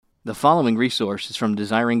The following resource is from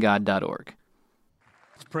desiringgod.org.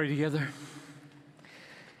 Let's pray together.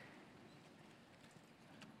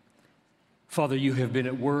 Father, you have been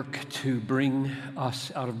at work to bring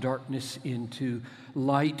us out of darkness into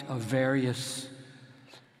light of various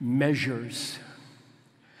measures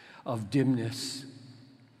of dimness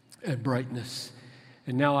and brightness.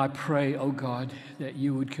 And now I pray, oh God, that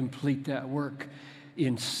you would complete that work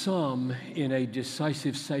in some in a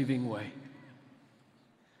decisive, saving way.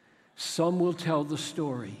 Some will tell the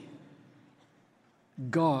story.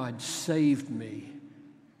 God saved me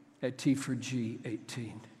at T4G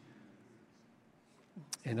 18.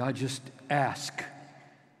 And I just ask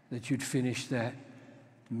that you'd finish that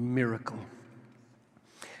miracle.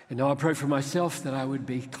 And now I pray for myself that I would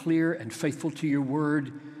be clear and faithful to your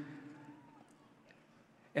word,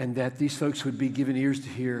 and that these folks would be given ears to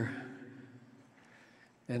hear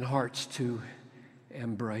and hearts to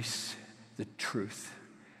embrace the truth.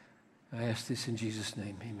 I ask this in Jesus'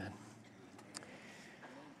 name, amen.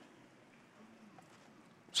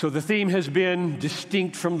 So the theme has been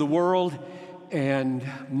distinct from the world, and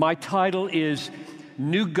my title is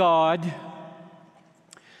New God,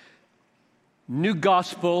 New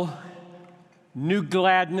Gospel, New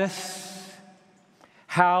Gladness.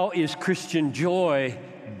 How is Christian joy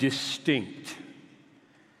distinct?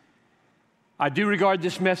 I do regard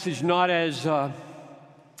this message not as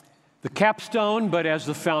the capstone, but as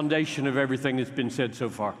the foundation of everything that's been said so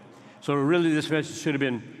far. So really this message should have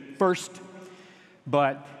been first,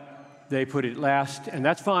 but they put it last, and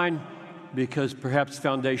that's fine, because perhaps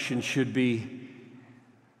foundation should be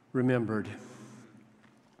remembered.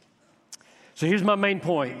 So here's my main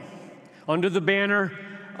point. Under the banner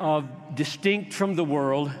of distinct from the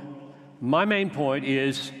world, my main point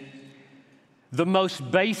is the most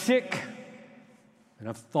basic, and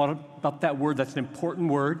I've thought about that word, that's an important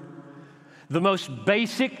word, the most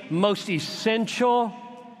basic, most essential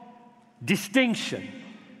distinction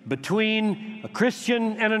between a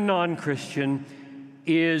Christian and a non-Christian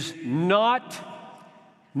is not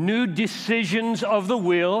new decisions of the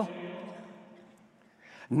will,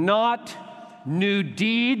 not new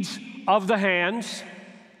deeds of the hands,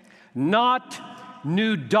 not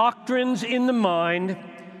new doctrines in the mind,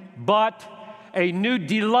 but a new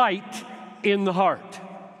delight in the heart.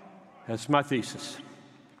 That's my thesis.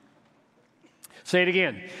 Say it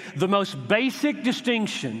again. The most basic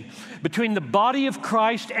distinction between the body of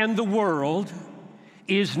Christ and the world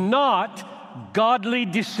is not godly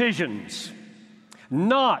decisions,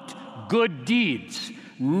 not good deeds,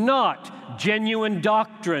 not genuine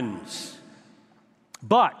doctrines,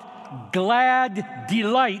 but glad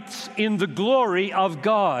delights in the glory of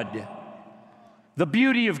God, the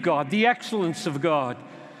beauty of God, the excellence of God,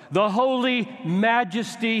 the holy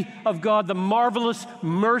majesty of God, the marvelous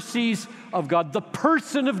mercies of God, the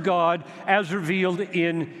person of God as revealed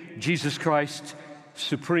in Jesus Christ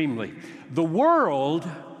supremely. The world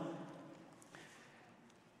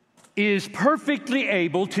is perfectly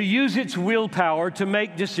able to use its willpower to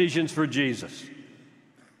make decisions for Jesus.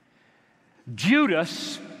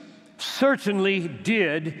 Judas certainly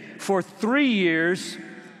did for 3 years,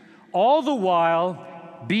 all the while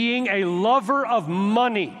being a lover of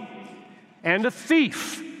money and a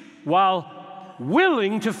thief, while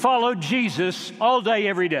willing to follow Jesus all day,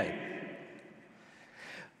 every day.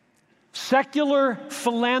 Secular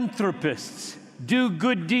philanthropists do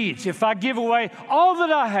good deeds. If I give away all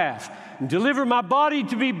that I have and deliver my body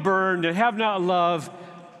to be burned and have not love,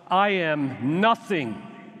 I am nothing.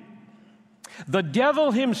 The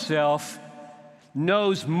devil himself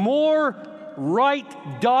knows more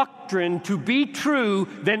right doctrine to be true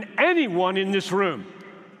than anyone in this room.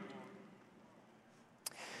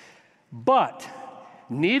 But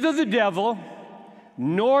neither the devil,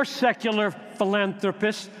 nor secular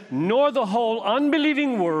philanthropists, nor the whole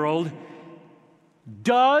unbelieving world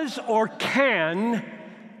does or can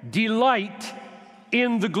delight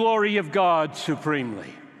in the glory of God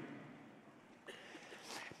supremely.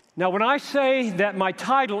 Now, when I say that my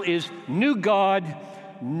title is New God,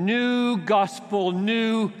 New Gospel,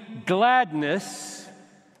 New Gladness,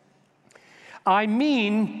 I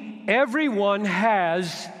mean everyone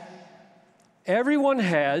has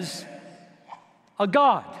a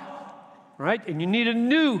God, right? And you need a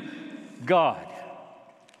new God.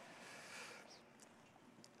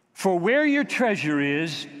 For where your treasure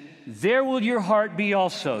is, there will your heart be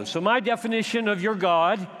also. So my definition of your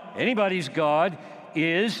God, anybody's God,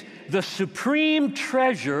 is the supreme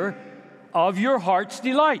treasure of your heart's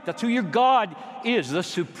delight. That's who your God is, the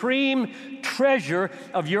supreme treasure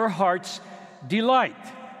of your heart's delight.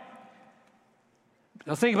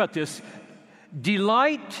 Now think about this.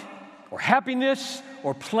 Delight or happiness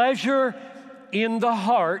or pleasure in the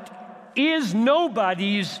heart is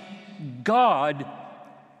nobody's God,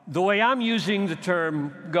 the way I'm using the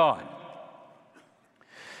term God.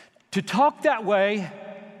 To talk that way,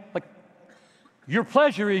 like your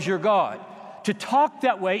pleasure is your God, to talk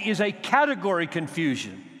that way is a category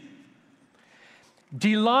confusion.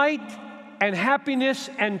 Delight and happiness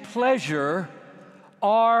and pleasure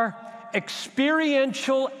are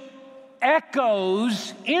experiential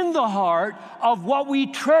echoes in the heart of what we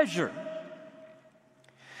treasure.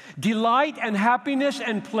 Delight and happiness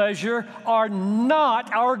and pleasure are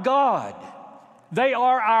not our God. They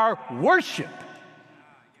are our worship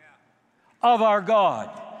of our God.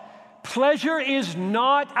 Pleasure is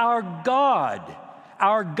not our God.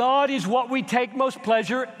 Our God is what we take most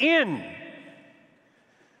pleasure in.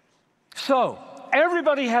 So,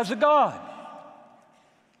 everybody has a God.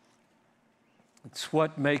 It's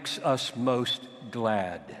what makes us most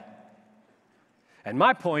glad. And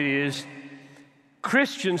my point is,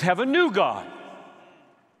 Christians have a new God,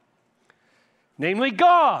 namely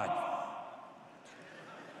God,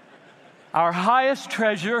 our highest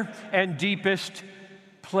treasure and deepest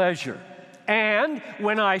pleasure. And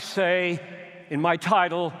when I say in my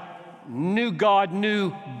title, New God,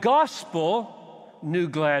 New Gospel, New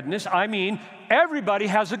Gladness, I mean everybody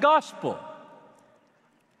has a gospel.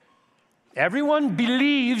 Everyone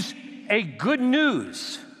believes a good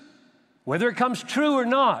news, whether it comes true or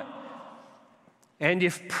not. And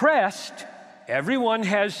if pressed, everyone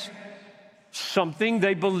has something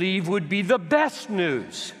they believe would be the best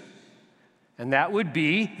news. And that would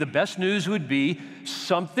be, the best news would be,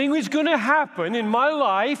 something is going to happen in my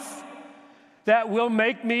life that will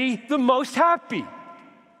make me the most happy.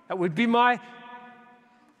 That would be my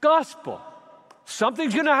gospel.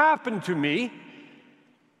 Something's going to happen to me,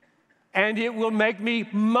 and it will make me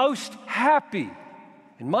most happy.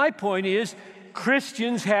 And my point is,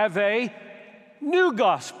 Christians have a new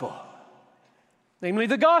gospel, namely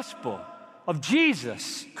the gospel of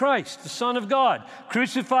Jesus Christ, the Son of God,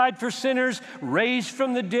 crucified for sinners, raised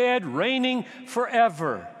from the dead, reigning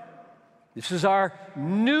forever. This is our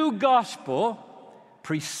new gospel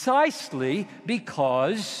precisely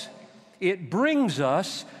because it brings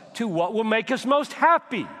us to what will make us most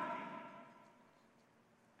happy.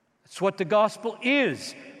 That's what the gospel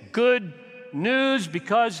is. Good news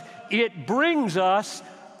because it brings us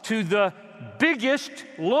to the biggest,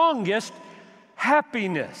 longest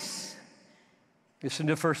happiness. Listen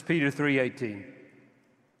to 1 Peter 3:18.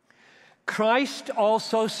 Christ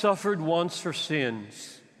also suffered once for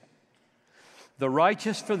sins, the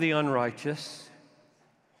righteous for the unrighteous,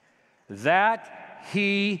 that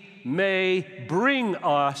he may bring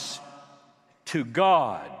us to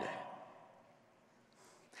God.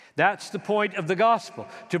 That's the point of the gospel,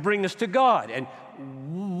 to bring us to God. And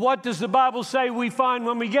what does the Bible say we find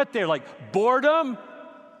when we get there? Like boredom?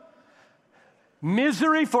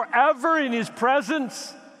 Misery forever in his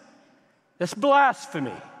presence? That's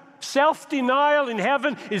blasphemy. Self-denial in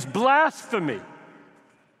heaven is blasphemy.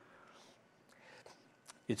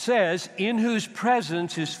 It says, in whose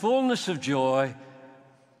presence is fullness of joy,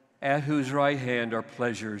 at whose right hand are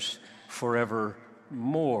pleasures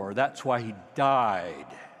forevermore. That's why he died.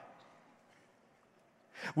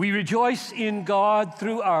 We rejoice in God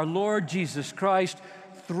through our Lord Jesus Christ,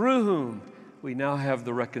 through whom we now have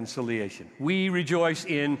the reconciliation. We rejoice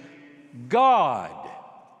in God,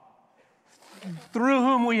 through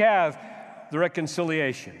whom we have the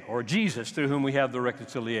reconciliation, or Jesus, through whom we have the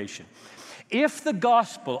reconciliation. If the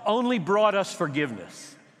gospel only brought us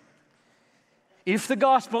forgiveness, if the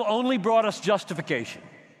gospel only brought us justification,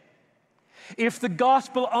 if the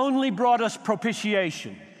gospel only brought us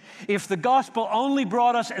propitiation, if the gospel only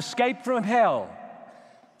brought us escape from hell,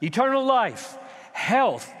 eternal life,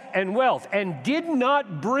 health, and wealth, and did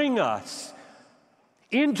not bring us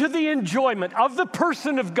into the enjoyment of the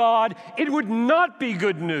person of God, it would not be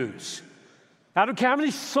good news. I don't care how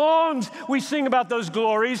many songs we sing about those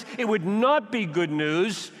glories, it would not be good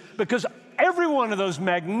news, because every one of those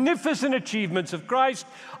magnificent achievements of Christ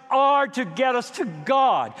are to get us to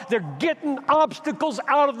God. They're getting obstacles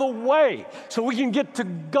out of the way so we can get to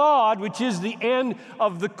God, which is the end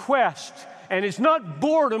of the quest. And it's not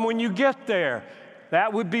boredom when you get there.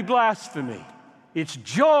 That would be blasphemy. It's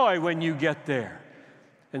joy when you get there.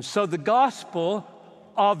 And so the gospel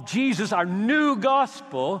of Jesus, our new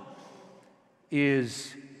gospel,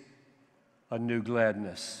 is a new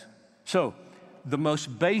gladness. So, the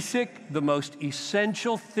most basic, the most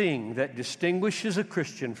essential thing that distinguishes a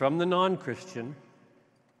Christian from the non-Christian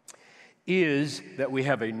is that we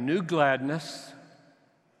have a new gladness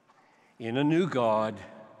in a new God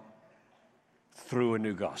through a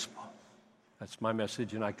new gospel. That's my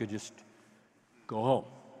message, and I could just go home.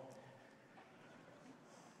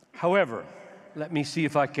 However, let me see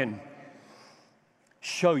if I can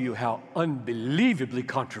show you how unbelievably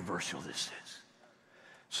controversial this is,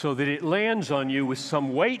 so that it lands on you with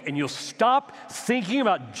some weight and you'll stop thinking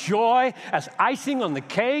about joy as icing on the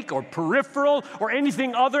cake or peripheral or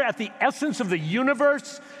anything other at the essence of the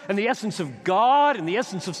universe and the essence of God and the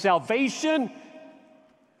essence of salvation.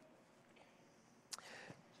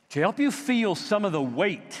 To help you feel some of the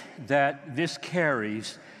weight that this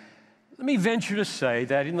carries, let me venture to say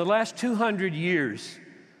that in the last 200 years,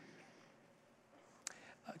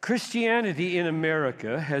 Christianity in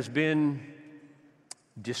America has been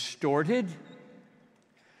distorted,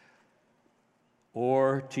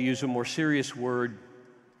 or to use a more serious word,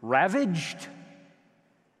 ravaged.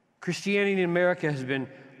 Christianity in America has been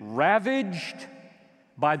ravaged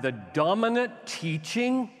by the dominant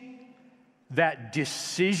teaching that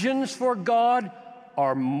decisions for God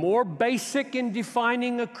are more basic in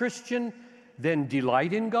defining a Christian than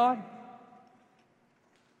delight in God.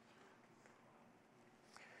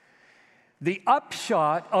 The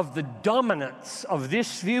upshot of the dominance of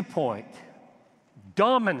this viewpoint,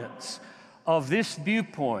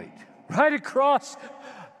 right across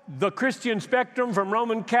the Christian spectrum from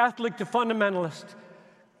Roman Catholic to fundamentalist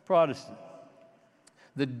Protestant,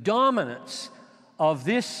 the dominance of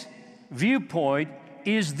this viewpoint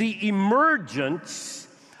is the emergence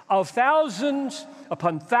of thousands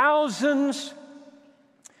upon thousands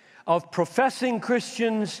of professing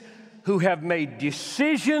Christians who have made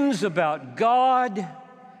decisions about God,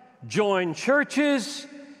 joined churches,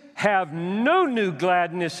 have no new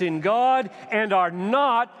gladness in God, and are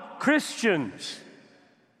not Christians.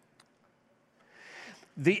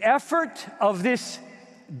 The effort of this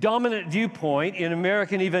dominant viewpoint in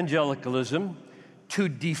American evangelicalism to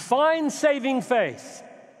define saving faith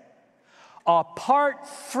apart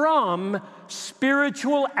from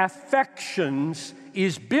spiritual affections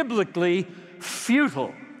is biblically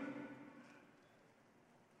futile.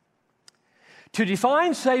 To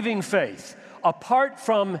define saving faith apart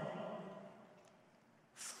from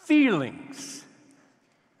feelings,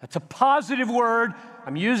 that's a positive word,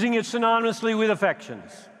 I'm using it synonymously with affections,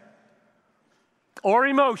 or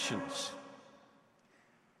emotions.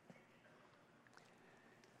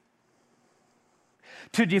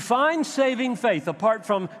 To define saving faith apart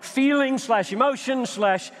from feelings / emotions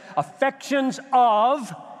 / affections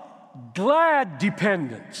of glad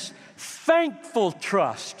dependence, thankful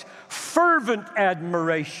trust, fervent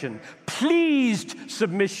admiration, pleased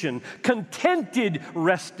submission, contented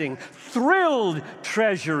resting, thrilled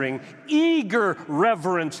treasuring, eager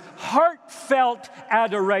reverence, heartfelt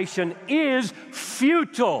adoration is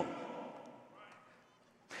futile.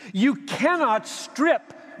 You cannot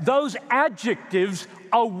strip those adjectives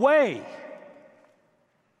away.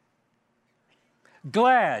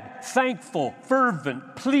 Glad, thankful,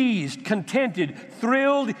 fervent, pleased, contented,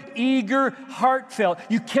 thrilled, eager, heartfelt.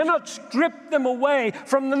 You cannot strip them away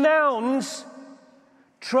from the nouns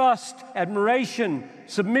trust, admiration,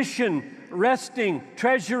 submission, resting,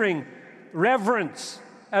 treasuring, reverence,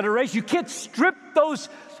 adoration. You can't strip those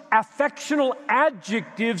affectional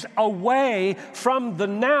adjectives away from the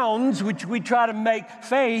nouns which we try to make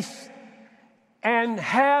faith and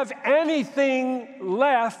have anything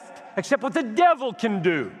left except what the devil can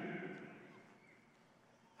do.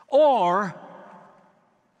 Or,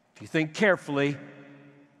 if you think carefully,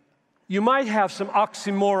 you might have some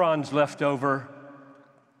oxymorons left over,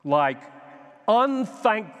 like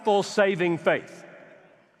unthankful saving faith.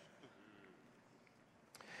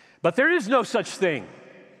 But there is no such thing.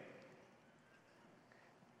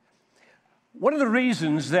 One of the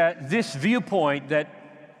reasons that this viewpoint,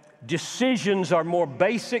 that decisions are more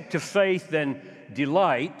basic to faith than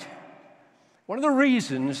delight, one of the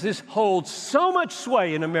reasons this holds so much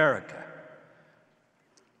sway in America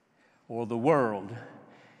or the world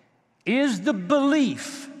is the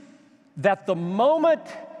belief that at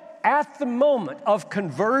the moment of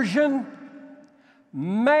conversion,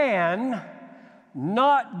 man,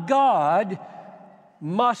 not God,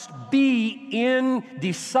 must be in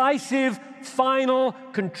decisive, final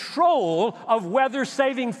control of whether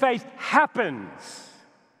saving faith happens.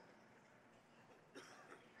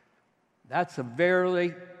 That's a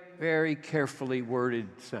very, very carefully worded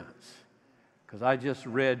sentence, because I just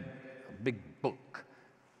read a big book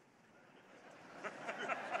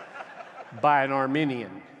by an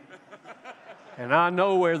Arminian, and I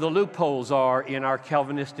know where the loopholes are in our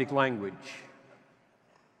Calvinistic language.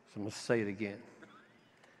 So I'm going to say it again.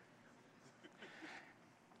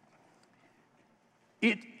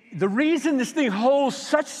 The reason this thing holds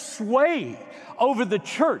such sway over the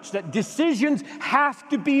church, that decisions have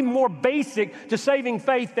to be more basic to saving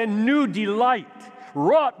faith than new delight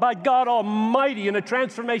wrought by God Almighty in a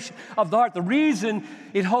transformation of the heart. The reason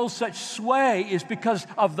it holds such sway is because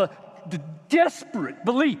of the desperate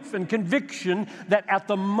belief and conviction that at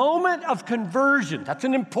the moment of conversion, that's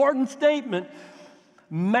an important statement,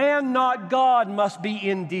 man, not God, must be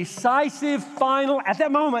in decisive, final, at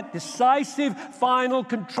that moment, decisive, final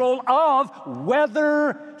control of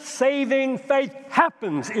whether saving faith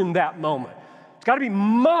happens in that moment. It's got to be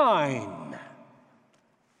mine,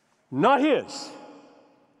 not his.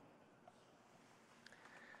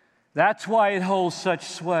 That's why it holds such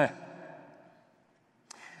sway.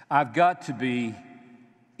 I've got to be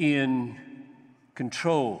in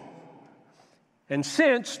control. And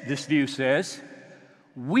since, this view says,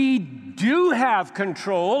 we do have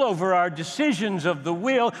control over our decisions of the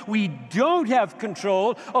will, we don't have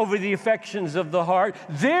control over the affections of the heart.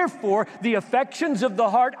 Therefore, the affections of the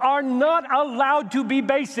heart are not allowed to be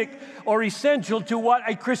basic or essential to what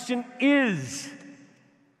a Christian is.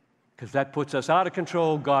 Because that puts us out of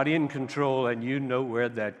control, God in control, and you know where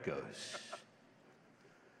that goes.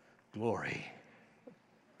 Glory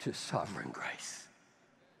to sovereign grace.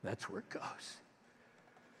 That's where it goes.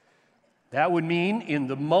 That would mean in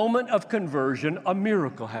the moment of conversion, a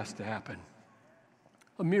miracle has to happen.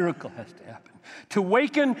 A miracle has to happen. To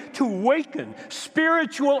waken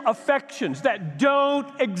spiritual affections that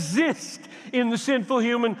don't exist in the sinful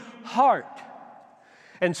human heart.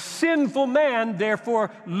 And sinful man,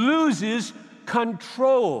 therefore, loses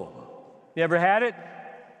control. You ever had it?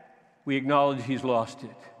 We acknowledge he's lost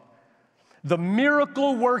it. The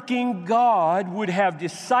miracle-working God would have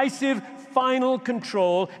decisive, final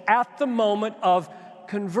control at the moment of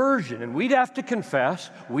conversion. And we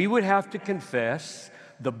would have to confess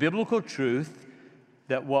the biblical truth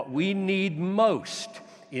that what we need most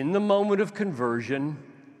in the moment of conversion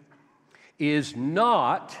is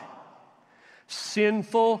not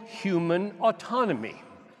sinful human autonomy,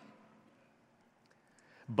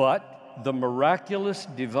 but the miraculous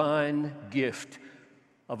divine gift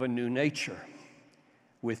of a new nature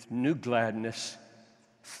with new gladness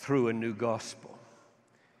through a new gospel.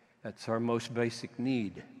 That's our most basic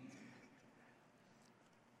need,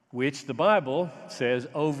 which the Bible says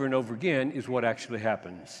over and over again is what actually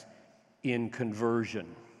happens in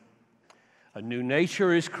conversion. A new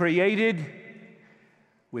nature is created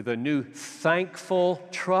with a new thankful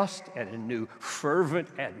trust and a new fervent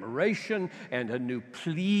admiration and a new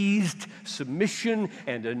pleased submission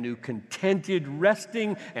and a new contented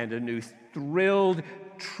resting and a new thrilled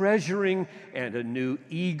treasuring and a new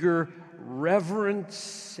eager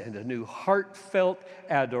reverence and a new heartfelt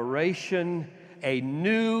adoration, a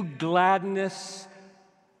new gladness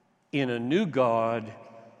in a new God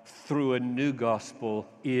through a new gospel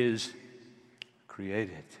is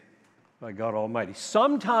created by God Almighty.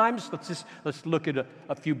 Sometimes, let's look at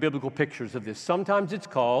a few biblical pictures of this. Sometimes it's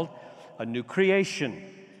called a new creation.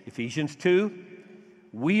 Ephesians 2,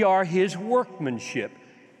 we are his workmanship,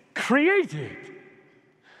 created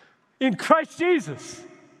in Christ Jesus.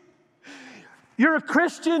 You're a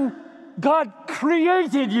Christian, God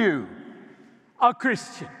created you a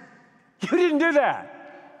Christian. You didn't do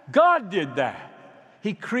that. God did that.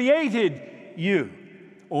 He created you.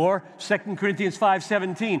 Or 2 Corinthians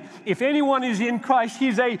 5:17, if anyone is in Christ,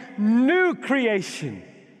 he's a new creation.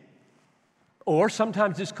 Or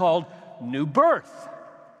sometimes it's called new birth.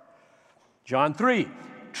 John 3,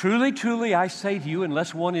 truly, truly, I say to you,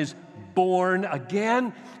 unless one is born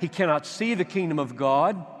again, he cannot see the kingdom of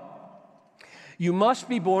God. You must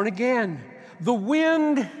be born again. The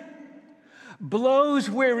wind blows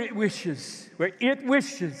where it wishes,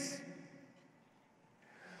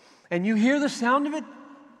 And you hear the sound of it,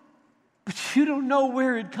 but you don't know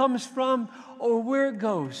where it comes from or where it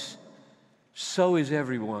goes. So is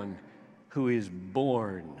everyone who is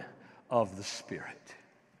born of the Spirit.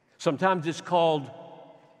 Sometimes it's called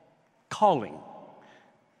calling.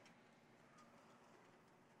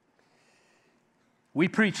 We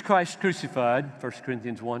preach Christ crucified, 1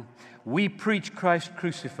 Corinthians 1. We preach Christ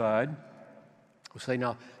crucified. We'll say,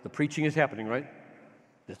 now, the preaching is happening, right?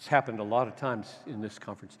 That's happened a lot of times in this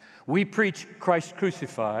conference. We preach Christ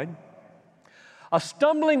crucified, a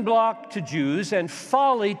stumbling block to Jews and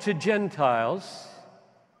folly to Gentiles.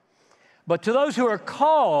 But to those who are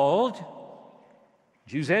called,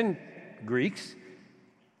 Jews and Greeks,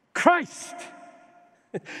 Christ.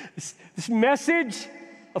 This message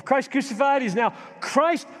of Christ crucified is now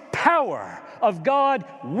Christ, power of God,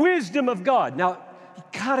 wisdom of God. Now, you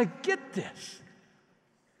gotta get this.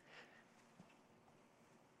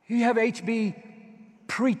 You have H.B.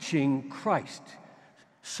 preaching Christ,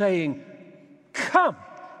 saying, come,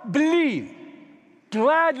 believe,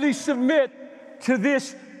 gladly submit to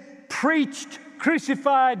this preached,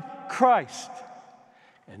 crucified Christ.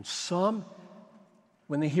 And some,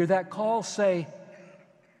 when they hear that call, say,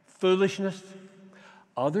 foolishness.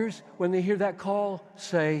 Others, when they hear that call,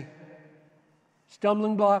 say,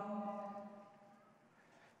 stumbling block.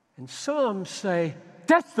 And some say,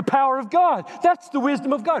 that's the power of God. That's the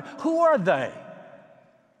wisdom of God. Who are they?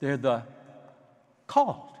 They're the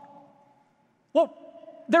called. Well,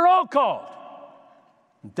 they're all called.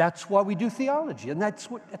 That's why we do theology, and that's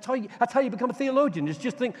how you become a theologian. Is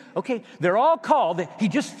just think, okay, they're all called.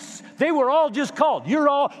 They were all just called. You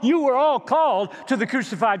were all called to the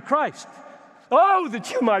crucified Christ. Oh, that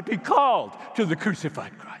you might be called to the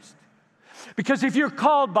crucified Christ. Because if you're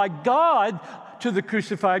called by God to the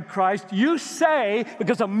crucified Christ, you say,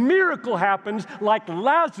 because a miracle happens, like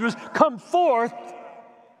Lazarus, come forth,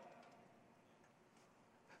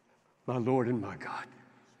 my Lord and my God.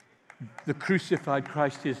 The crucified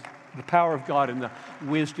Christ is the power of God and the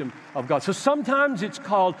wisdom of God. So sometimes it's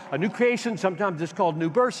called a new creation, sometimes it's called new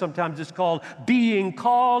birth, sometimes it's called being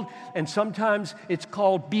called, and sometimes it's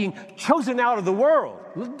called being chosen out of the world.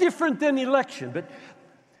 A little different than election, but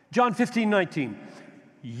John 15:19.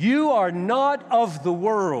 You are not of the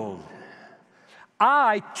world.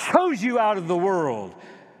 I chose you out of the world.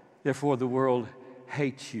 Therefore, the world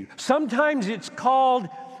hates you. Sometimes it's called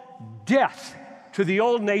death to the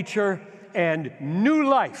old nature and new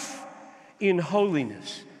life in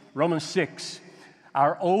holiness. Romans 6.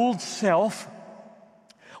 Our old self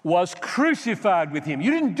was crucified with him.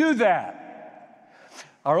 You didn't do that.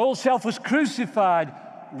 Our old self was crucified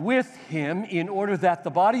with him in order that the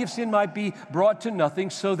body of sin might be brought to nothing,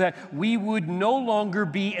 so that we would no longer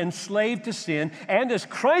be enslaved to sin. And as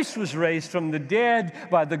Christ was raised from the dead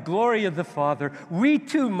by the glory of the Father, we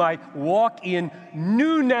too might walk in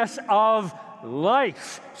newness of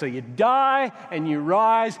life. So you die and you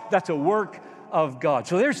rise. That's a work of God.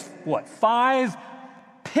 So there's 5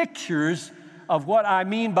 pictures of what I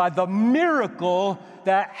mean by the miracle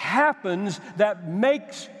that happens that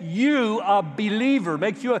makes you a believer,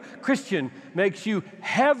 makes you a Christian, makes you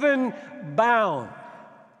heaven bound.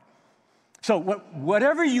 So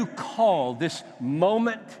whatever you call this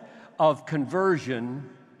moment of conversion,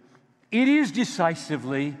 it is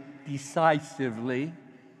decisively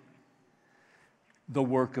the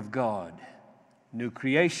work of God. New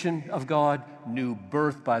creation of God, new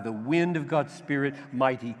birth by the wind of God's Spirit,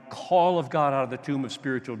 mighty call of God out of the tomb of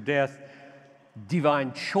spiritual death,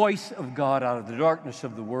 divine choice of God out of the darkness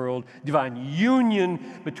of the world, divine union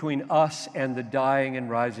between us and the dying and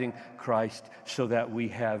rising Christ, so that we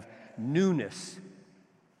have newness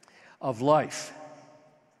of life.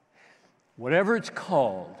 Whatever it's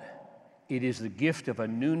called, it is the gift of a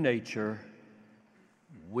new nature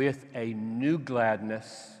with a new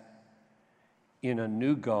gladness in a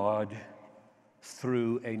new God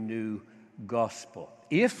through a new gospel.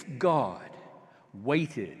 If God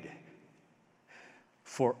waited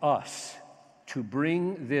for us to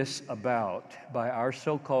bring this about by our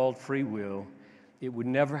so-called free will, it would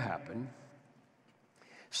never happen.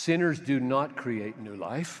 Sinners do not create new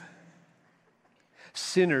life.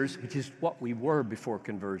 Sinners, which is what we were before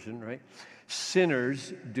conversion, right?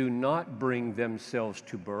 Sinners do not bring themselves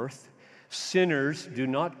to birth. Sinners do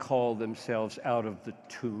not call themselves out of the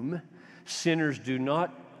tomb. Sinners do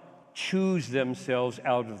not choose themselves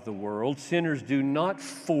out of the world. Sinners do not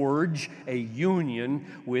forge a union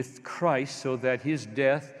with Christ so that his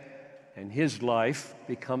death and his life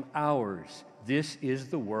become ours. This is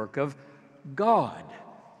the work of God,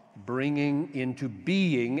 bringing into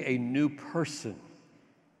being a new person.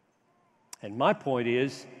 And my point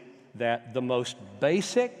is that the most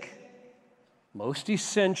basic, most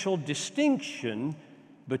essential distinction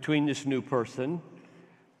between this new person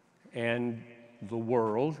and the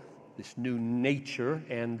world, this new nature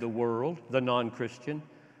and the world, the non-Christian,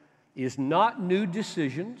 is not new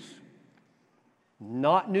decisions,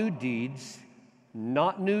 not new deeds,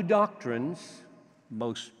 not new doctrines,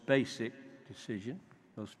 most basic decision,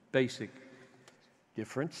 most basic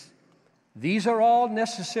difference. These are all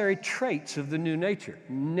necessary traits of the new nature,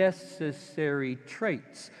 necessary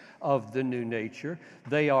traits of the new nature.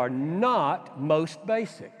 They are not most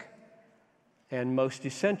basic and most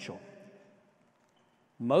essential.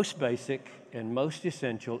 Most basic and most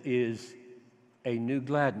essential is a new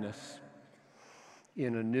gladness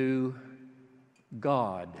in a new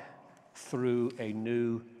God through a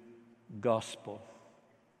new gospel.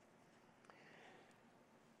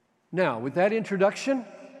 Now, with that introduction,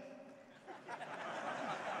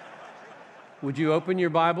 would you open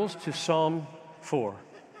your Bibles to Psalm 4.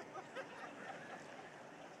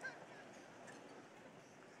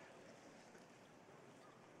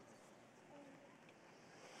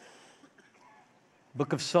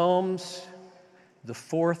 Book of Psalms, the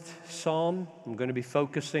 4th Psalm. I'm going to be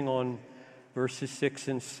focusing on verses 6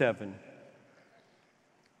 and 7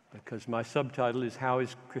 because my subtitle is How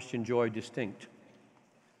is Christian Joy Distinct?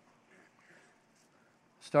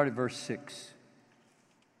 Start at verse 6.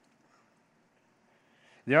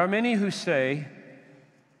 There are many who say,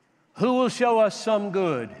 "Who will show us some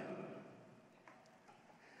good?"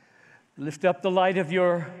 Lift up the light of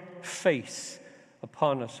your face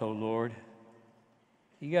upon us, O Lord.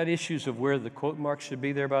 You got issues of where the quote marks should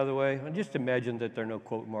be there, by the way? Just imagine that there are no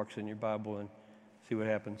quote marks in your Bible and see what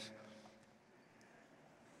happens.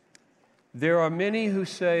 There are many who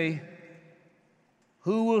say,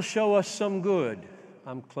 "Who will show us some good?"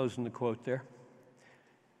 I'm closing the quote there.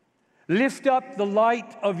 Lift up the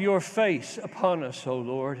light of your face upon us, O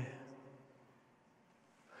Lord.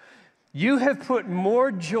 You have put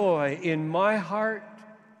more joy in my heart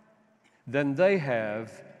than they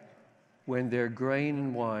have when their grain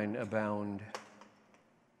and wine abound.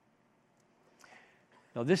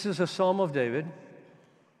 Now, this is a Psalm of David,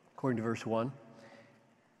 according to verse 1.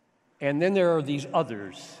 And then there are these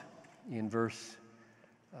others in verse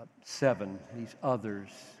 7, these others.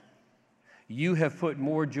 You have put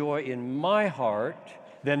more joy in my heart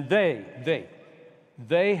than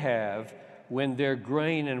they have when their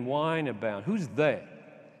grain and wine abound. Who's they?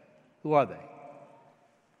 Who are they?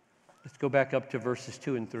 Let's go back up to verses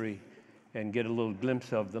 2 and 3 and get a little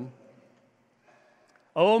glimpse of them.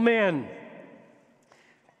 O men,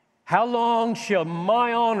 how long shall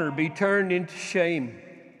my honor be turned into shame?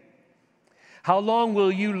 How long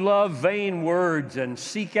will you love vain words and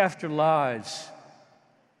seek after lies?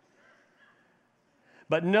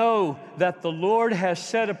 But know that the Lord has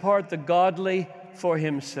set apart the godly for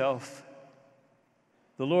himself.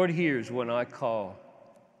 The Lord hears when I call.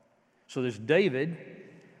 So there's David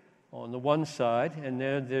on the one side, and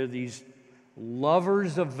there are these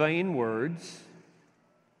lovers of vain words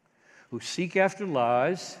who seek after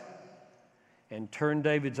lies and turn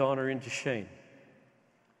David's honor into shame.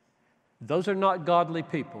 Those are not godly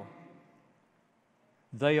people.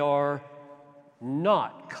 They are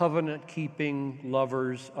not covenant-keeping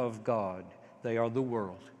lovers of God. They are the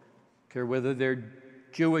world. Care whether they're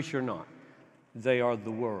Jewish or not. They are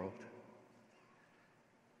the world.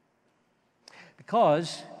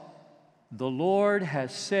 Because the Lord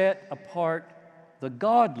has set apart the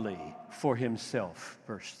godly for himself,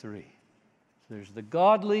 verse 3. So there's the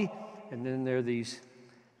godly, and then there are these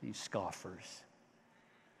scoffers.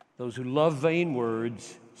 Those who love vain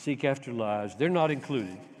words, seek after lies, they're not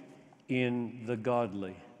included in the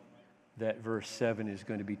godly that verse 7 is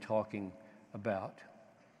going to be talking about.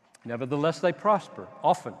 Nevertheless, they prosper,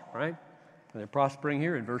 often, right? And they're prospering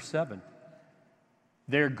here in verse 7.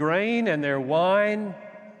 Their grain and their wine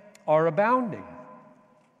are abounding.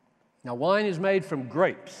 Now, wine is made from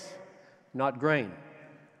grapes, not grain.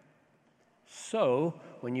 So,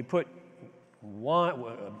 when you put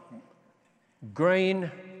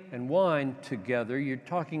grain and wine together, you're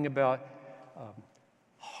talking about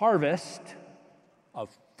harvest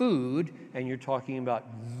of food, and you're talking about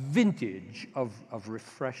vintage of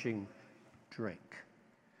refreshing drink.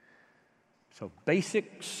 So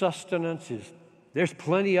basic sustenance there's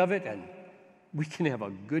plenty of it, and we can have a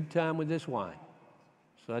good time with this wine.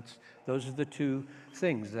 So those are the two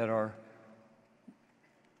things that are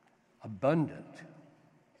abundant.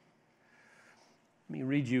 Let me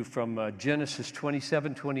read you from Genesis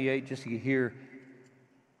 27:28, just so you hear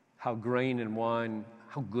how grain and wine,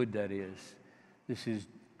 how good that is. This is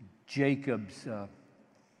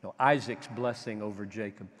Isaac's blessing over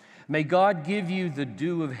Jacob. May God give you the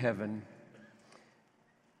dew of heaven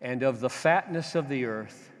and of the fatness of the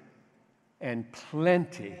earth and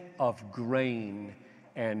plenty of grain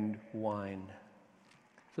and wine.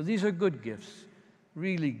 So these are good gifts,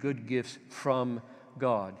 really good gifts from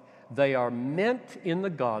God. They are meant in the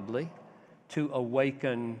godly to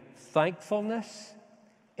awaken thankfulness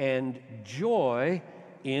and joy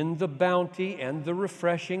in the bounty and the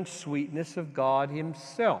refreshing sweetness of God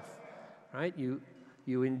himself, right?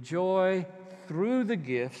 You enjoy through the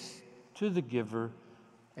gifts to the giver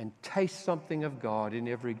and taste something of God in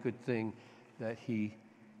every good thing that he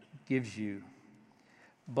gives you.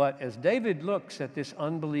 But as David looks at this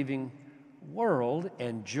unbelieving world,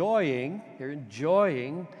 they're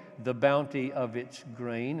enjoying the bounty of its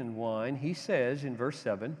grain and wine, he says in verse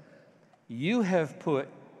 7, you have put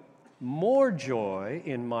more joy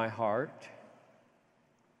in my heart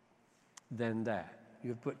than that. You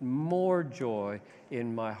have put more joy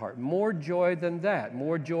in my heart. More joy than that.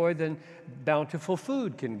 More joy than bountiful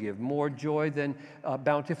food can give. More joy than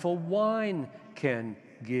bountiful wine can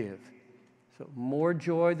give. So more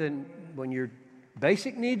joy than when your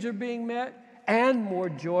basic needs are being met, and more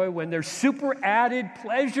joy when there's super added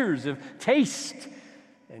pleasures of taste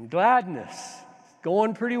and gladness.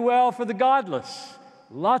 Going pretty well for the godless.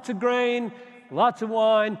 Lots of grain, lots of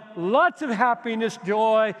wine, lots of happiness,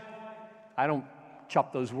 joy. I don't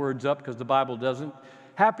chop those words up because the Bible doesn't.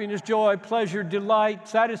 Happiness, joy, pleasure, delight,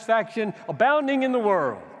 satisfaction, abounding in the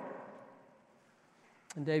world.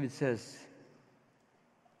 And David says,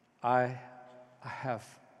 I have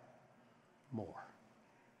more.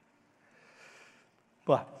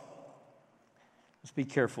 But let's be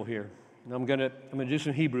careful here. And I'm gonna do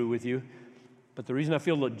some Hebrew with you. But the reason I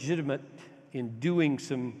feel legitimate in doing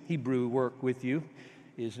some Hebrew work with you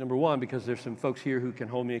is, number one, because there's some folks here who can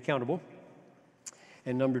hold me accountable.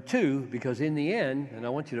 And number two, because in the end, and I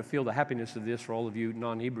want you to feel the happiness of this for all of you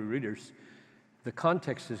non-Hebrew readers, the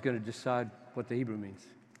context is going to decide what the Hebrew means.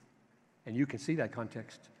 And you can see that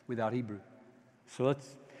context without Hebrew. So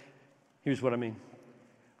here's what I mean.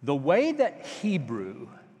 The way that Hebrew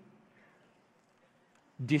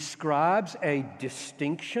describes a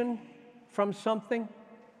distinction from something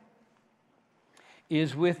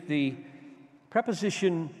is with the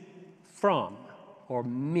preposition from or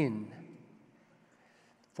min.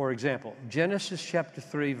 For example, Genesis chapter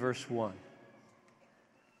 3, verse 1.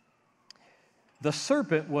 The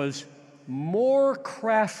serpent was more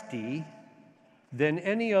crafty than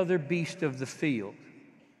any other beast of the field.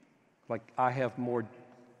 Like, I have more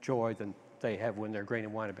joy than they have when they're grain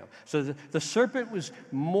and wine about. So the serpent was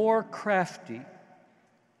more crafty.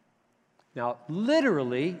 Now,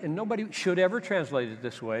 literally, and nobody should ever translate it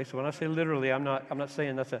this way. So when I say literally, I'm not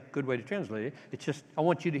saying that's a good way to translate it. It's just I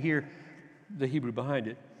want you to hear the Hebrew behind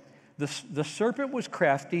it. The serpent was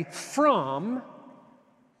crafty from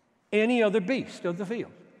any other beast of the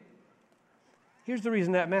field. Here's the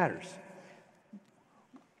reason that matters.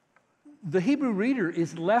 The Hebrew reader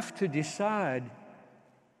is left to decide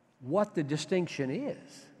what the distinction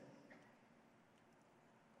is.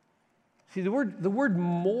 See, the word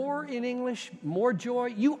more in English, more joy,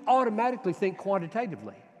 you automatically think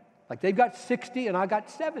quantitatively. Like they've got 60 and I got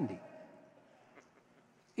 70.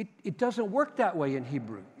 It doesn't work that way in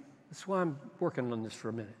Hebrew. That's why I'm working on this for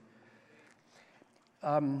a minute.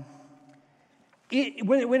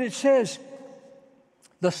 When it says,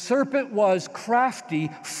 the serpent was crafty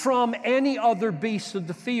from any other beast of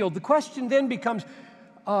the field, the question then becomes,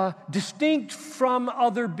 distinct from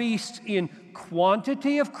other beasts in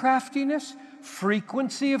quantity of craftiness,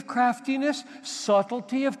 frequency of craftiness,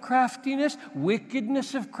 subtlety of craftiness,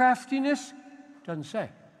 wickedness of craftiness? Doesn't say.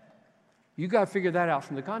 You got to figure that out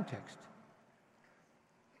from the context.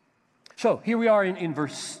 So here we are in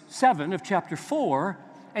verse 7 of chapter 4,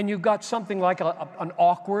 and you've got something like an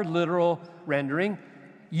awkward literal rendering.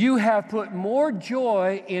 You have put more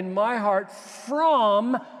joy in my heart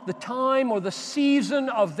from the time or the season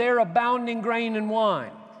of their abounding grain and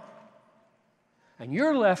wine. And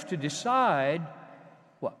you're left to decide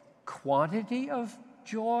what quantity of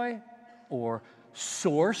joy or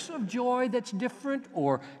source of joy that's different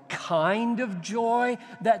or kind of joy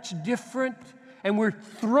that's different. And we're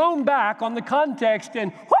thrown back on the context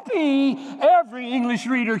and whoopee, every English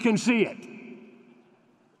reader can see it.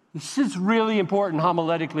 This is really important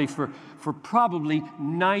homiletically for probably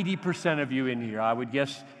 90% of you in here. I would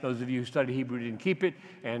guess those of you who study Hebrew didn't keep it,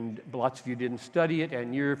 and lots of you didn't study it,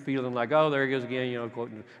 and you're feeling like, oh, there he goes again,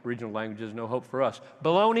 quoting original languages, no hope for us.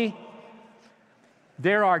 Baloney.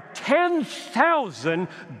 There are 10,000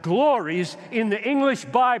 glories in the English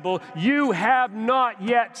Bible you have not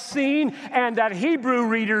yet seen and that Hebrew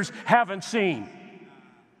readers haven't seen.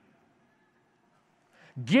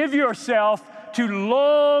 Give yourself to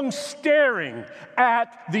long staring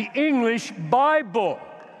at the English Bible,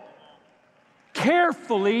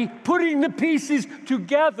 carefully putting the pieces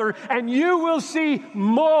together, and you will see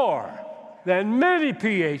more than many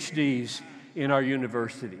PhDs in our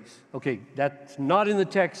universities. Okay, that's not in the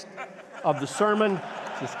text of the sermon.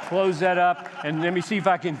 Just close that up, and let me see if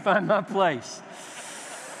I can find my place.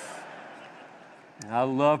 I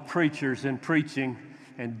love preachers and preaching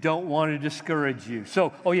and don't want to discourage you.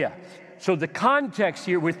 So the context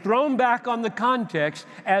here, we're thrown back on the context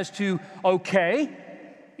as to, okay,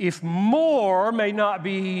 if more may not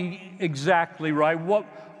be exactly right,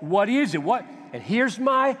 what is it? And here's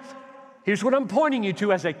what I'm pointing you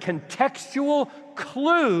to as a contextual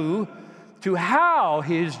clue to how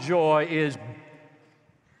his joy is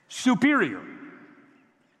superior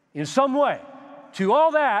in some way to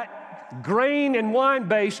all that. grain and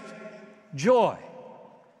wine-based joy.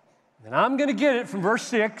 And I'm going to get it from verse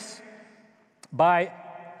 6 by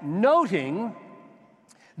noting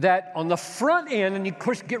that on the front end, and you, of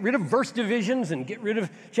course, get rid of verse divisions and get rid of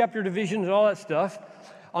chapter divisions and all that stuff.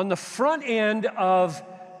 On the front end of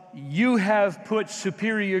you have put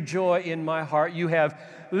superior joy in my heart, you have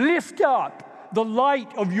lift up the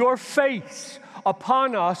light of your face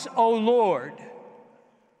upon us, O Lord.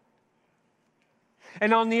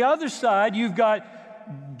 And on the other side, you've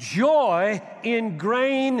got joy in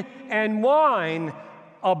grain and wine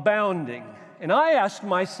abounding. And I asked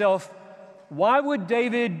myself, why would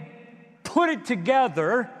David put it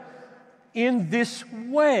together in this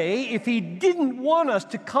way if he didn't want us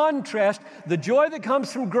to contrast the joy that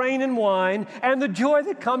comes from grain and wine and the joy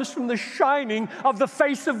that comes from the shining of the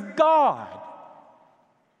face of God?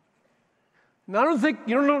 And I don't think,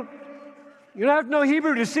 you don't have to know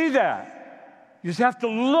Hebrew to see that. You just have to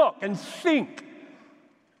look and think.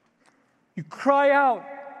 You cry out,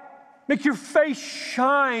 make your face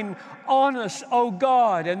shine on us, O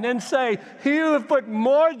God, and then say, you have put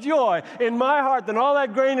more joy in my heart than all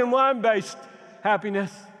that grain and wine-based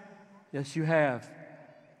happiness. Yes, you have.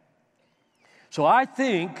 So I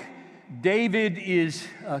think David is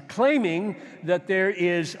claiming that there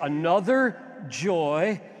is another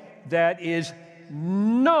joy that is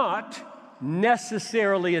not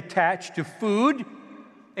necessarily attached to food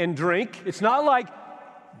and drink. It's not like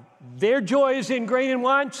their joy is in grain and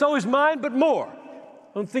wine, so is mine, but more.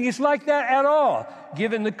 I don't think it's like that at all,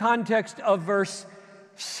 given the context of verse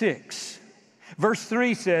 6. Verse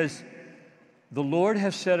 3 says, the Lord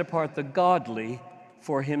has set apart the godly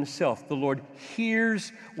for himself. The Lord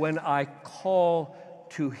hears when I call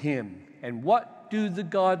to him. And what do the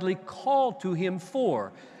godly call to him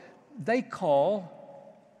for? They call,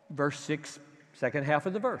 verse 6, second half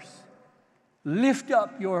of the verse, lift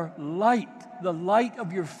up your light, the light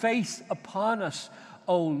of your face upon us,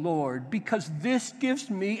 O Lord, because this gives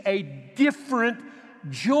me a different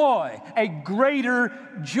joy, a greater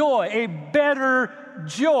joy, a better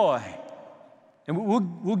joy. And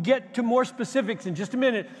we'll get to more specifics in just a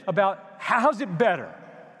minute about how's it better.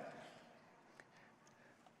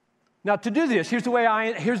 Now, to do this, here's the way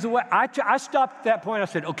I stopped at that point. I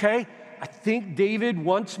said, okay, I think David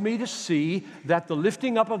wants me to see that the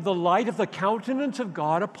lifting up of the light of the countenance of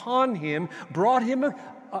God upon him brought him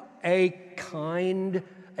a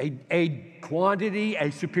quantity, a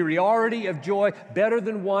superiority of joy, better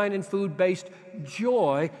than wine and food-based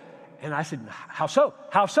joy. And I said, how so?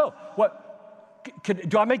 How so? What?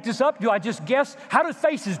 Do I make this up? Do I just guess? How does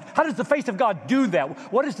the face of God do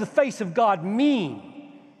that? What does the face of God mean?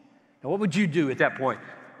 Now, what would you do at that point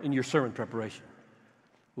in your sermon preparation?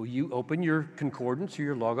 Well, you open your concordance or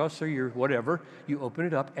your logos or your whatever, you open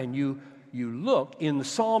it up and you look, in the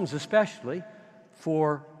Psalms especially,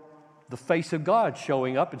 for the face of God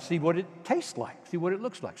showing up and see what it tastes like, see what it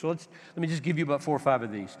looks like. So let me just give you about 4 or 5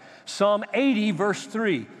 of these. Psalm 80, verse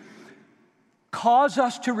 3. Cause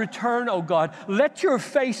us to return, O God. Let your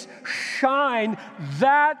face shine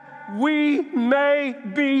that we may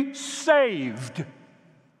be saved.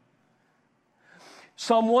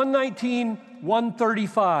 Psalm 119,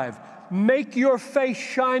 135. Make your face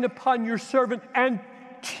shine upon your servant and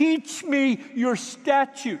teach me your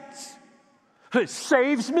statutes. It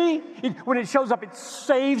saves me. When it shows up, it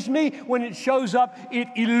saves me. When it shows up, it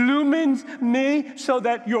illumines me so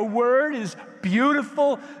that your word is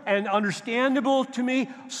beautiful and understandable to me.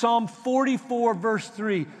 Psalm 44, verse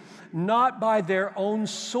 3. Not by their own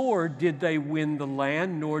sword did they win the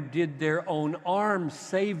land, nor did their own arm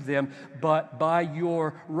save them, but by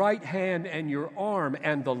your right hand and your arm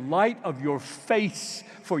and the light of your face,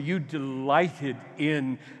 for you delighted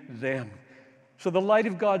in them. So the light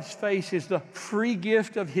of God's face is the free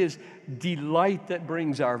gift of his delight that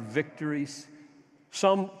brings our victories.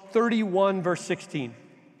 Psalm 31, verse 16.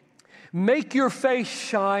 Make your face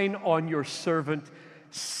shine on your servant.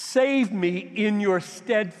 Save me in your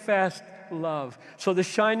steadfast love. So the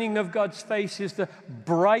shining of God's face is the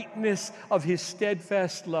brightness of his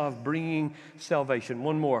steadfast love, bringing salvation.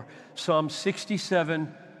 One more. Psalm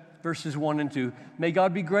 67, verses 1 and 2. May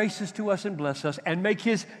God be gracious to us and bless us, and make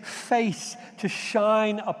his face to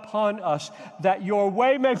shine upon us, that your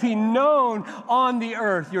way may be known on the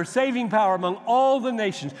earth, your saving power among all the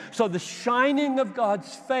nations. So the shining of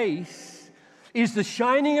God's face is the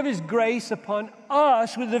shining of his grace upon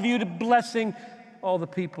us with a view to blessing all the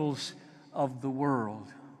peoples of the world.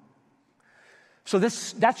 So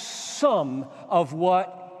that's some of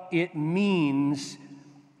what it means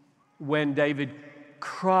when David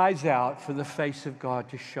cries out for the face of God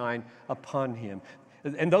to shine upon him.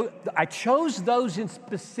 And I chose those in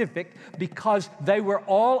specific because they were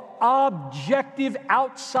all objective,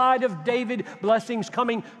 outside of David blessings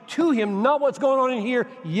coming to him, not what's going on in here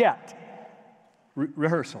yet.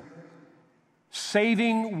 Rehearsal.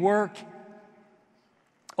 Saving work,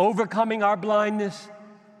 overcoming our blindness,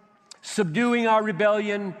 subduing our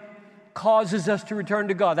rebellion, causes us to return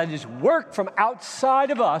to God. That is work from outside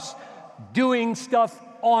of us, doing stuff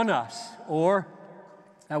on us. Or,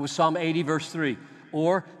 that was Psalm 80, verse 3.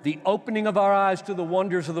 Or the opening of our eyes to the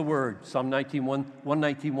wonders of the Word, Psalm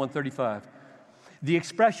 119, 135. The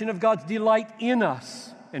expression of God's delight in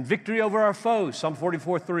us and victory over our foes, Psalm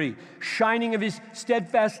 44, 3. Shining of His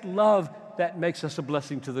steadfast love that makes us a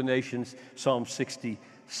blessing to the nations, Psalm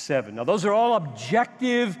 67. Now those are all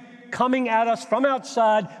objective, coming at us from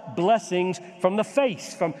outside blessings from the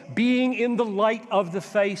face, from being in the light of the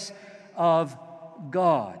face of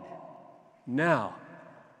God. Now,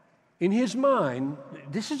 in his mind,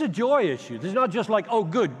 this is a joy issue. This is not just like, oh,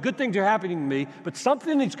 good things are happening to me, but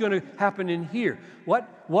something is going to happen in here. What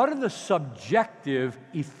are the subjective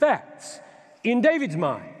effects in David's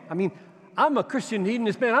mind? I mean, I'm a Christian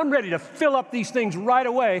hedonist man. I'm ready to fill up these things right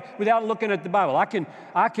away without looking at the Bible. I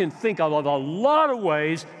can think of a lot of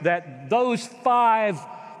ways that those 5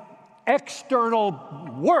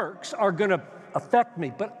 external works are going to affect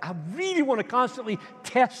me, but I really want to constantly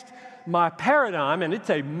test my paradigm, and it's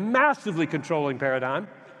a massively controlling paradigm.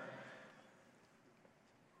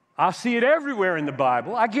 I see it everywhere in the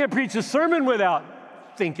Bible. I can't preach a sermon without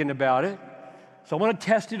thinking about it. So I want to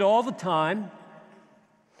test it all the time.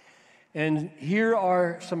 And here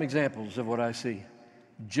are some examples of what I see.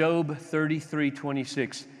 Job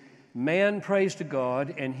 33:26. Man prays to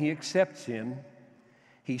God and he accepts him.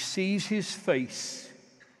 He sees his face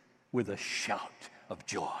with a shout of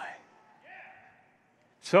joy.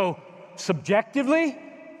 So, subjectively,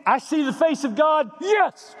 I see the face of God.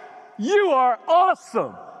 Yes, you are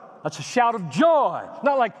awesome. That's a shout of joy.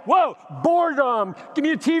 Not like, whoa, boredom, give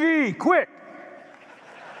me a TV, quick.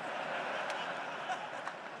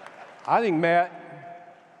 I think Matt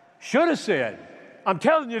should have said, I'm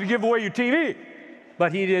telling you to give away your TV.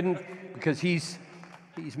 But he didn't, because he's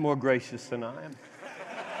more gracious than I am.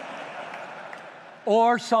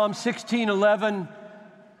 Or Psalm 16:11,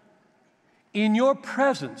 in your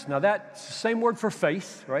presence. Now that's the same word for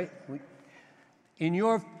face, right?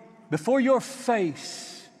 Before your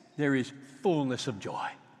face, there is fullness of joy.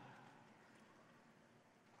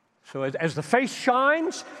 So as the face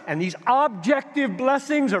shines and these objective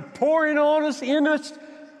blessings are pouring on us, in us,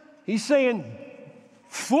 he's saying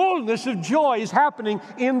fullness of joy is happening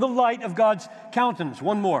in the light of God's countenance.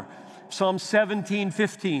 One more, Psalm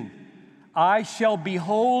 17:15. I shall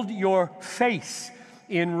behold your face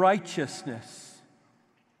in righteousness.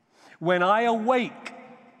 When I awake,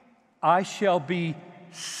 I shall be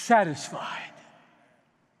satisfied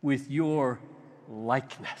with your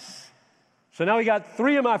likeness. So now we got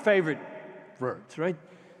 3 of my favorite words, right?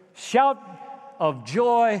 Shout of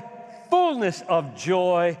joy, fullness of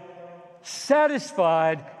joy,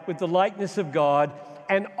 satisfied with the likeness of God,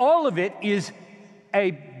 and all of it is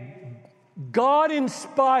a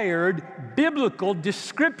God-inspired biblical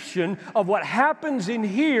description of what happens in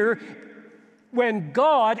here when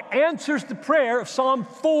God answers the prayer of Psalm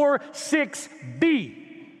 4:6b.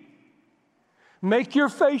 Make your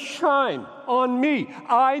face shine on me.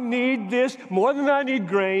 I need this more than I need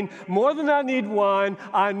grain, more than I need wine.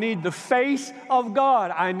 I need the face of God.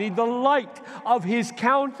 I need the light of His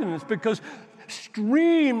countenance, because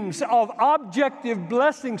streams of objective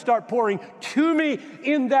blessings start pouring to me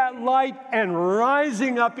in that light, and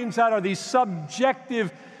rising up inside are these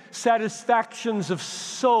subjective satisfactions of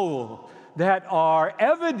soul that are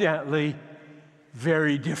evidently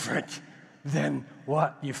very different than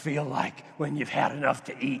what you feel like when you've had enough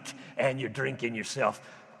to eat and you're drinking yourself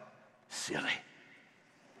silly.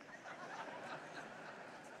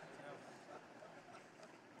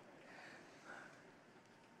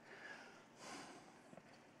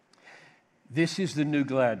 This is the new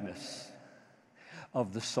gladness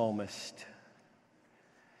of the psalmist.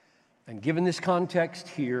 And given this context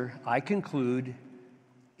here, I conclude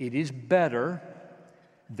it is better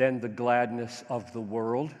than the gladness of the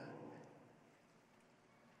world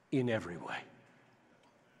in every way.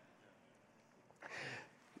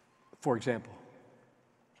 For example,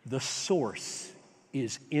 the source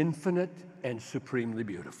is infinite and supremely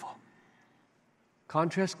beautiful.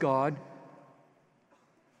 Contrast God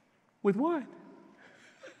with what?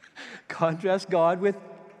 Contrast God with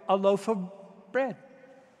a loaf of bread.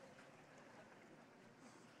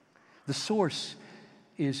 The source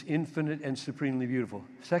is infinite and supremely beautiful.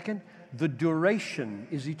 Second, the duration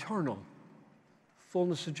is eternal.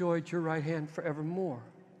 fullness of joy at your right hand forevermore.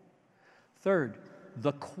 Third,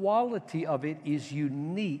 the quality of it is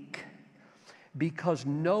unique because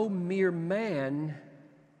no mere man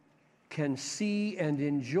can see and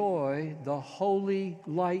enjoy the holy,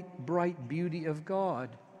 light, bright beauty of God.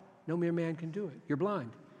 No mere man can do it. You're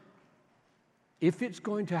blind. If it's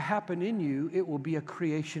going to happen in you, it will be a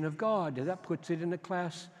creation of God. That puts it in a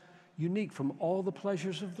class unique from all the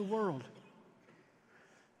pleasures of the world.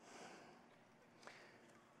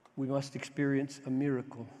 We must experience a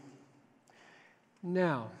miracle.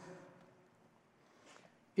 Now,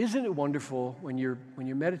 isn't it wonderful when you're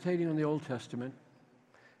meditating on the Old Testament?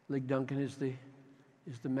 Lig Duncan is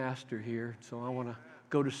the master here, so I want to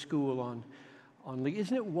go to school on Lig.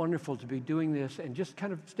 Isn't it wonderful to be doing this and just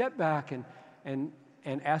kind of step back and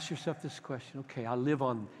ask yourself this question? Okay, I live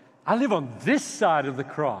on this side of the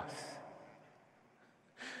cross.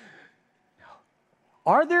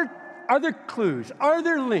 Are there clues? Are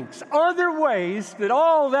there links? Are there ways that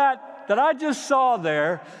all that I just saw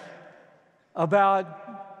there about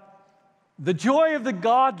the joy of the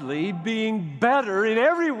godly being better in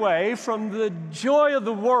every way from the joy of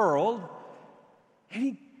the world,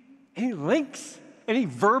 any links? Any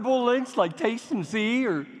verbal links like taste and see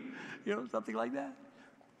or something like that?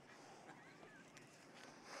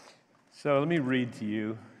 So let me read to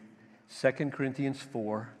you 2 Corinthians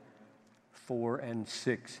 4 and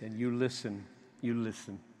 6, and you listen.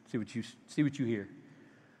 See what you hear.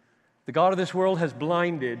 The God of this world has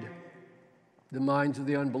blinded the minds of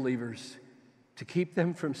the unbelievers to keep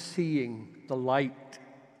them from seeing the light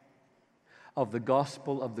of the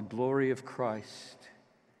gospel of the glory of Christ.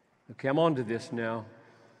 Okay, I'm on to this now.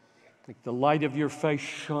 Like the light of your face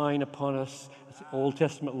shine upon us. That's Old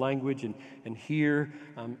Testament language. And here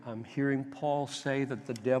I'm hearing Paul say that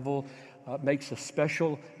the devil makes a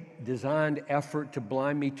special designed effort to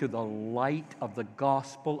blind me to the light of the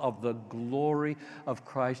gospel of the glory of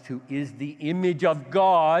Christ, who is the image of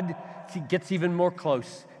God. It gets even more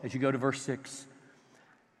close as you go to verse 6.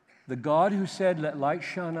 The God who said, "Let light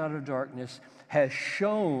shine out of darkness," has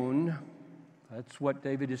shown, that's what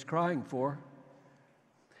David is crying for,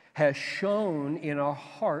 has shone in our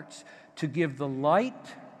hearts to give the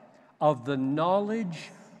light of the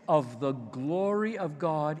knowledge of the glory of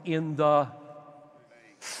God in the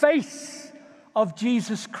face of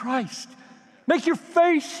Jesus Christ. Make your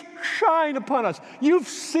face shine upon us. You've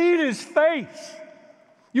seen His face.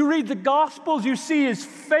 You read the Gospels, you see His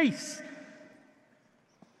face.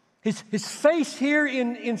 His face here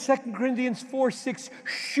in 2 Corinthians 4:6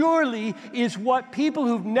 surely is what people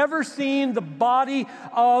who've never seen the body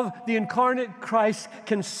of the incarnate Christ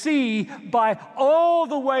can see by all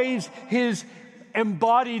the ways His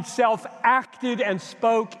embodied self acted and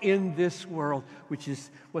spoke in this world, which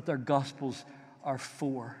is what our Gospels are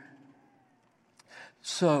for.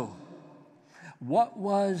 So, what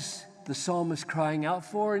was the psalmist crying out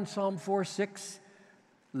for in Psalm 4:6?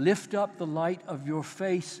 Lift up the light of your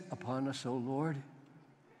face upon us, O Lord.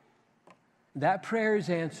 That prayer is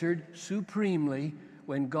answered supremely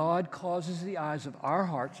when God causes the eyes of our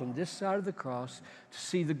hearts on this side of the cross to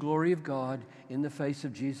see the glory of God in the face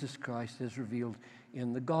of Jesus Christ as revealed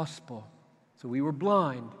in the gospel. So we were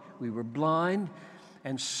blind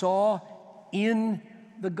and saw in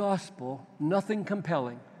the gospel nothing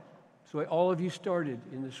compelling. So all of you started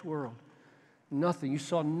in this world. Nothing. You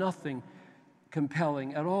saw nothing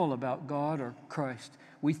compelling at all about God or Christ.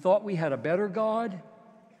 We thought we had a better God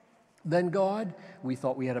than God. We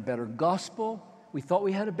thought we had a better gospel. We thought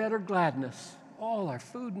we had a better gladness. All our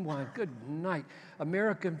food and wine, good night.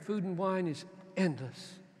 American food and wine is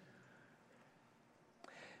endless.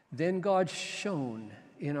 Then God shone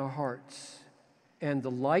in our hearts, and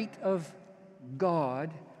the light of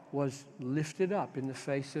God was lifted up in the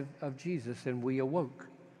face of Jesus, and we awoke.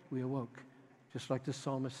 We awoke, just like the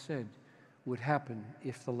psalmist said would happen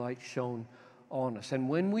if the light shone on us. And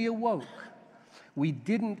when we awoke, we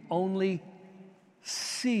didn't only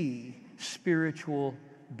see spiritual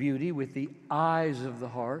beauty with the eyes of the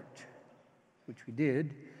heart, which we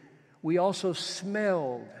did, we also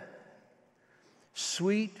smelled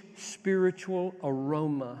sweet spiritual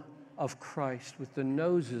aroma of Christ with the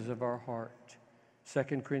noses of our heart.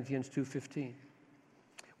 2 Corinthians 2:15.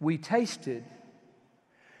 We tasted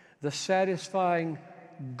the satisfying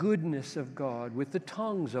goodness of God with the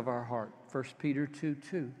tongues of our heart. 1 Peter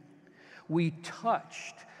 2:2. We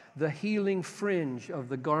touched the healing fringe of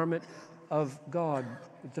the garment of God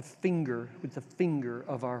with the finger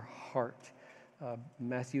of our heart.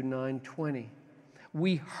 Matthew 9:20.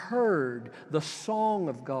 We heard the song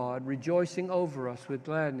of God rejoicing over us with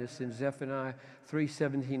gladness in Zephaniah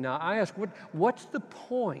 3:17. Now, I ask, what's the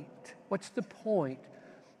point? What's the point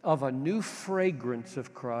of a new fragrance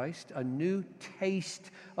of Christ, a new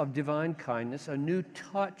taste of divine kindness, a new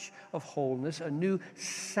touch of wholeness, a new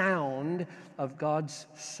sound of God's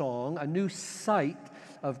song, a new sight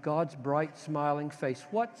of God's bright, smiling face?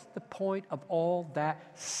 What's the point of all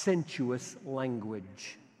that sensuous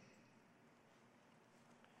language?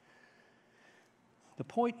 The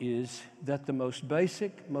point is that the most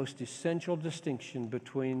basic, most essential distinction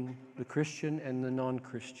between the Christian and the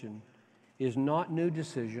non-Christian is not new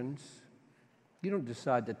decisions. You don't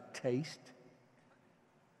decide to taste.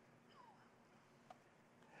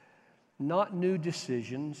 Not new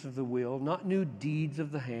decisions of the will, not new deeds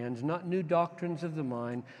of the hands, not new doctrines of the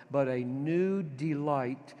mind, but a new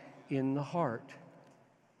delight in the heart.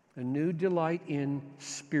 A new delight in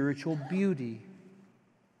spiritual beauty,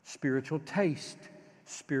 spiritual taste,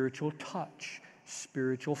 spiritual touch,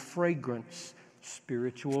 spiritual fragrance,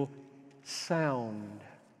 spiritual sound.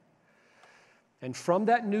 And from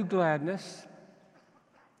that new gladness,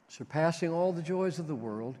 surpassing all the joys of the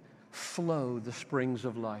world, flow the springs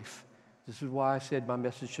of life. This is why I said my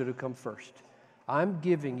message should have come first. I'm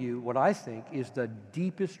giving you what I think is the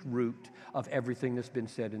deepest root of everything that's been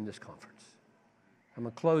said in this conference. I'm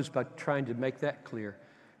going to close by trying to make that clear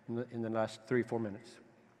in the last 3 or 4 minutes.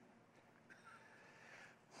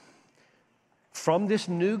 From this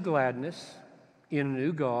new gladness in a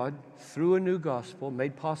new God, through a new gospel,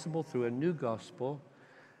 made possible through a new gospel,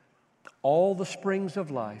 all the springs of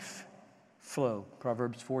life flow.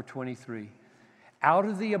 Proverbs 4:23. Out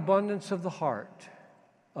of the abundance of the heart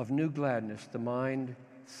of new gladness, the mind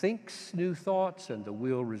thinks new thoughts, and the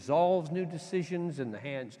will resolves new decisions, and the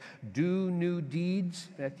hands do new deeds.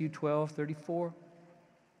 Matthew 12:34.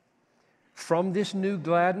 From this new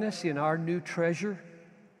gladness in our new treasure,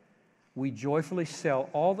 we joyfully sell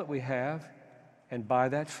all that we have and buy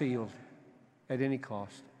that field at any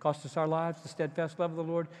cost. Cost us our lives. The steadfast love of the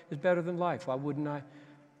Lord is better than life. Why wouldn't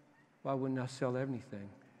I sell everything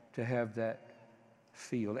to have that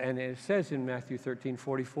field? And it says in Matthew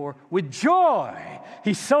 13:44, with joy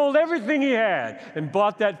he sold everything he had and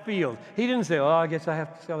bought that field. He didn't say, I guess I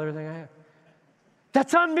have to sell everything I have.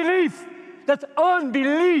 That's unbelief. That's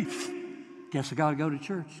unbelief. Guess I got to go to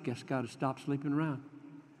church. Guess I got to stop sleeping around.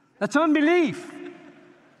 That's unbelief.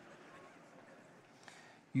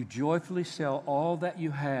 You joyfully sell all that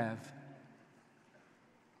you have.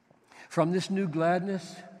 From this new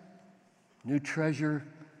gladness, new treasure,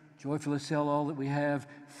 joyfully sell all that we have.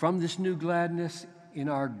 From this new gladness in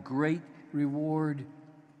our great reward,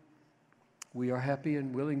 we are happy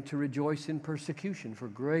and willing to rejoice in persecution, for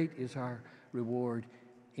great is our reward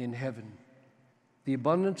in heaven. The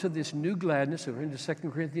abundance of this new gladness, according to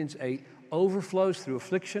 2 Corinthians 8, overflows through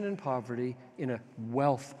affliction and poverty in a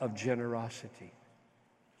wealth of generosity.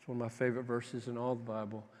 It's one of my favorite verses in all the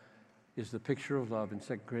Bible, is the picture of love in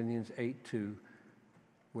 2 Corinthians 8:2,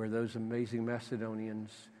 where those amazing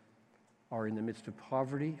Macedonians are in the midst of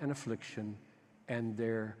poverty and affliction, and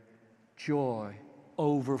their joy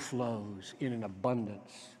overflows in an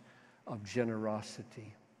abundance of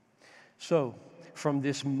generosity. So, from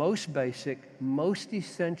this most basic, most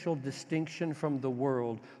essential distinction from the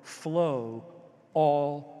world flow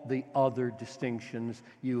all the other distinctions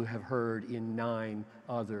you have heard in 9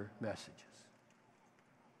 other messages.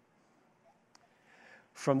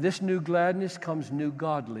 From this new gladness comes new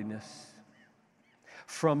godliness.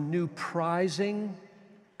 From new prizing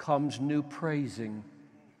comes new praising.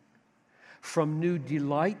 From new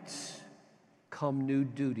delights come new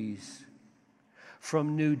duties.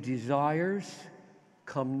 From new desires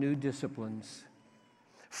come new disciplines.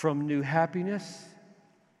 From new happiness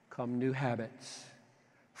come new habits.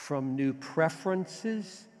 From new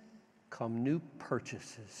preferences come new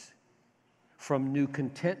purchases. From new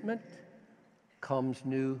contentment comes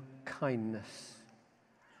new kindness.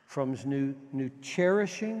 From new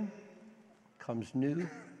cherishing comes new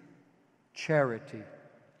charity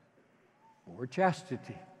or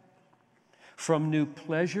chastity. From new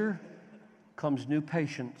pleasure comes new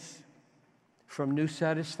patience. From new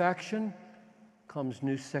satisfaction comes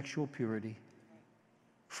new sexual purity.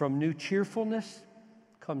 From new cheerfulness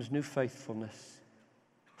comes new faithfulness.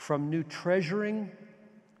 From new treasuring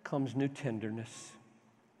comes new tenderness.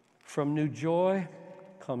 From new joy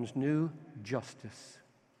comes new justice.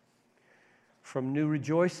 From new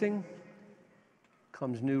rejoicing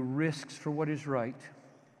comes new risks for what is right.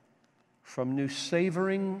 From new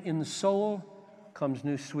savoring in the soul comes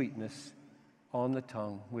new sweetness on the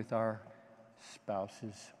tongue with our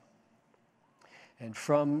spouses. And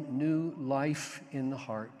from new life in the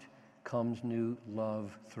heart comes new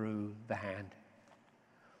love through the hand.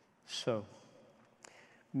 So,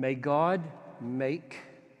 may God make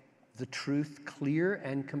the truth clear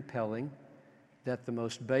and compelling that the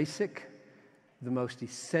most basic, the most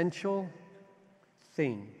essential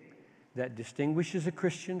thing that distinguishes a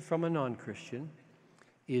Christian from a non-Christian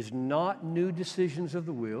is not new decisions of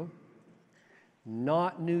the will,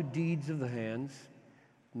 not new deeds of the hands,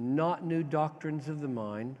 not new doctrines of the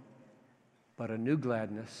mind, but a new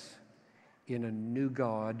gladness in a new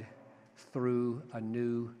God through a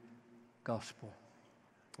new gospel.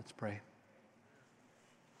 Let's pray.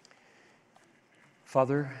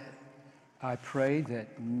 Father, I pray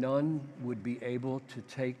that none would be able to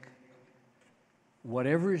take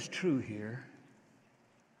whatever is true here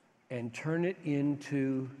and turn it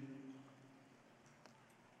into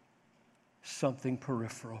something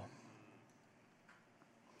peripheral,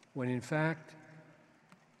 when in fact,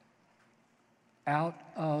 out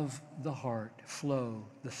of the heart flow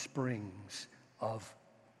the springs of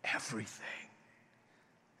everything.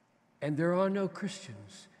 And there are no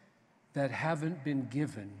Christians that haven't been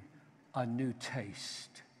given a new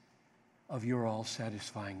taste of your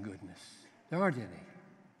all-satisfying goodness. There aren't any.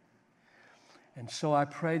 And so I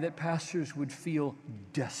pray that pastors would feel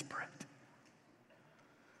desperate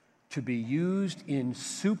to be used in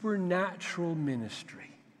supernatural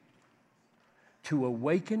ministry to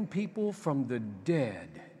awaken people from the dead,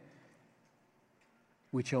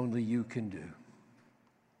 which only you can do.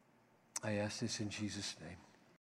 I ask this in Jesus' name.